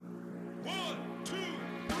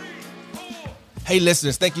Hey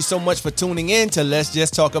listeners, thank you so much for tuning in to Let's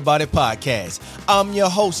Just Talk About It podcast. I'm your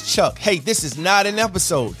host, Chuck. Hey, this is not an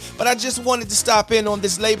episode, but I just wanted to stop in on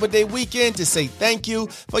this Labor Day weekend to say thank you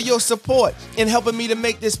for your support in helping me to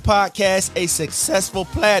make this podcast a successful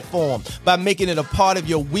platform by making it a part of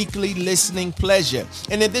your weekly listening pleasure.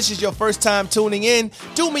 And if this is your first time tuning in,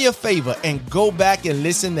 do me a favor and go back and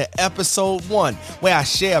listen to episode 1, where I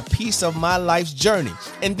share a piece of my life's journey.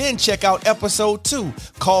 And then check out episode 2,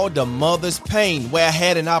 called The Mother's Pain, where I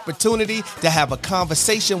had an opportunity to have a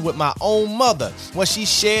conversation with my own mother, where she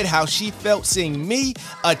shared how she felt seeing me,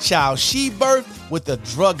 a child she birthed, with a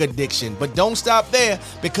drug addiction. But don't stop there,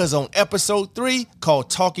 because on episode 3, called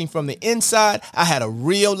Talking from the Inside, I had a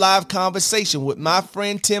real live conversation with my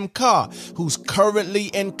friend Tim Carr, who's currently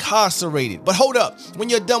incarcerated. But hold up, when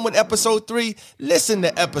you're done with episode 3, listen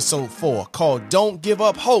to episode 4, called Don't Give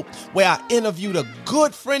Up Hope, where I interviewed a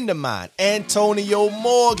good friend of mine, Antonio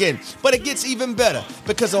Morgan. But it gets even better,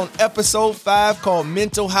 because on episode 5, called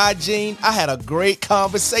Mental Hygiene, I had a great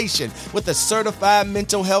conversation with a certified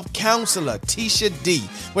mental health counselor, Tisha D,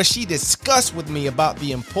 where she discussed with me about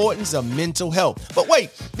the importance of mental health. But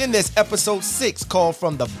wait, then there's episode 6, called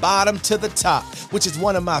From the Bottom to the Top, which is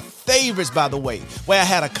one of my favorites, by the way, where I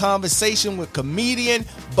had a conversation with comedian,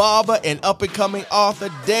 barber, and up-and-coming author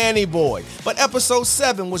Danny Boy. But episode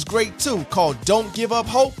 7 was great too, called Don't Give Up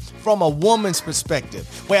Hope from a Woman's Perspective,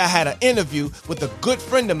 where I had an interview with a good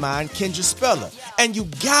friend of mine, Kendra Speller. And you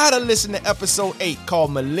gotta listen to episode 8,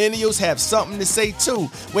 called Millennials Have Something to Say Too,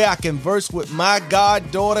 where I converse with my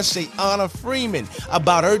goddaughter, Shayana Freeman,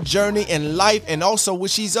 about her journey in life and also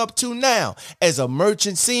what she's up to now as a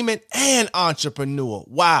merchant seaman and entrepreneur.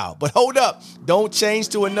 Wow. But hold up, don't change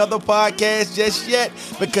to another podcast just yet,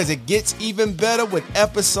 because it gets even better with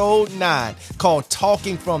episode 9, called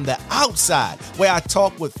Talking from the Outside, where I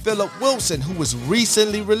talk with Philip Wilson, who was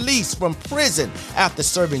recently released from prison after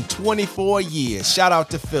serving 24 years. Shout out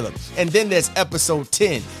to Philip. And then there's episode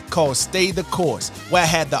 10, called Stay the Course, where I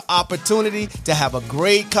had the opportunity to have a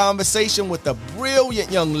great conversation with a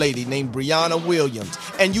brilliant young lady named Brianna Williams.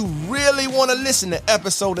 And you really want to listen to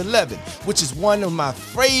episode 11, which is one of my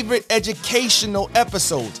favorite educational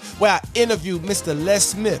episodes, where I interviewed Mr. Les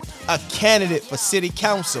Smith, a candidate for city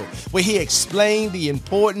council, where he explained the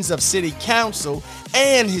importance of city council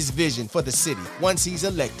and his vision for the city once he's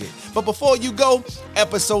elected. But before you go,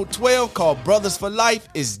 episode 12, called Brothers for Life,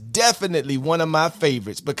 is definitely one of my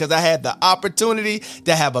favorites, because I had the opportunity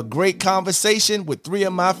to have a great conversation with 3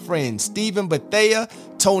 of my friends, Stephen Bethea,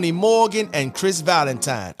 Tony Morgan, and Chris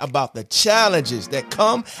Valentine, about the challenges that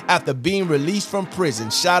come after being released from prison.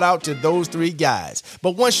 Shout out to those 3 guys.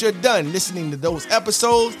 But once you're done listening to those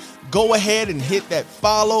episodes, go ahead and hit that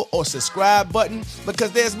follow or subscribe button,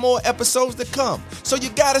 because there's more episodes to come. So you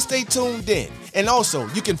gotta stay tuned in. And also,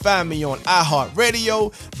 you can find me on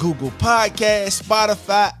iHeartRadio, Google Podcasts,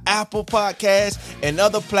 Spotify, Apple Podcasts, and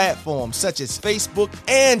other platforms such as Facebook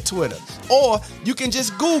and Twitter. Or you can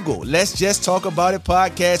just Google Let's Just Talk About It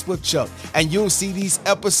podcast with Chuck, and you'll see these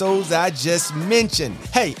episodes I just mentioned.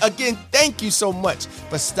 Hey, again, thank you so much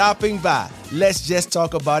for stopping by Let's Just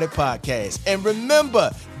Talk About It podcast. And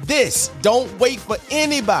remember this, don't wait for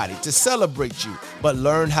anybody to celebrate you, but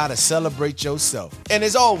learn how to celebrate yourself. And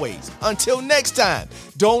as always, until next time,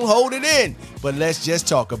 don't hold it in, but let's just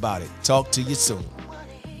talk about it. Talk to you soon.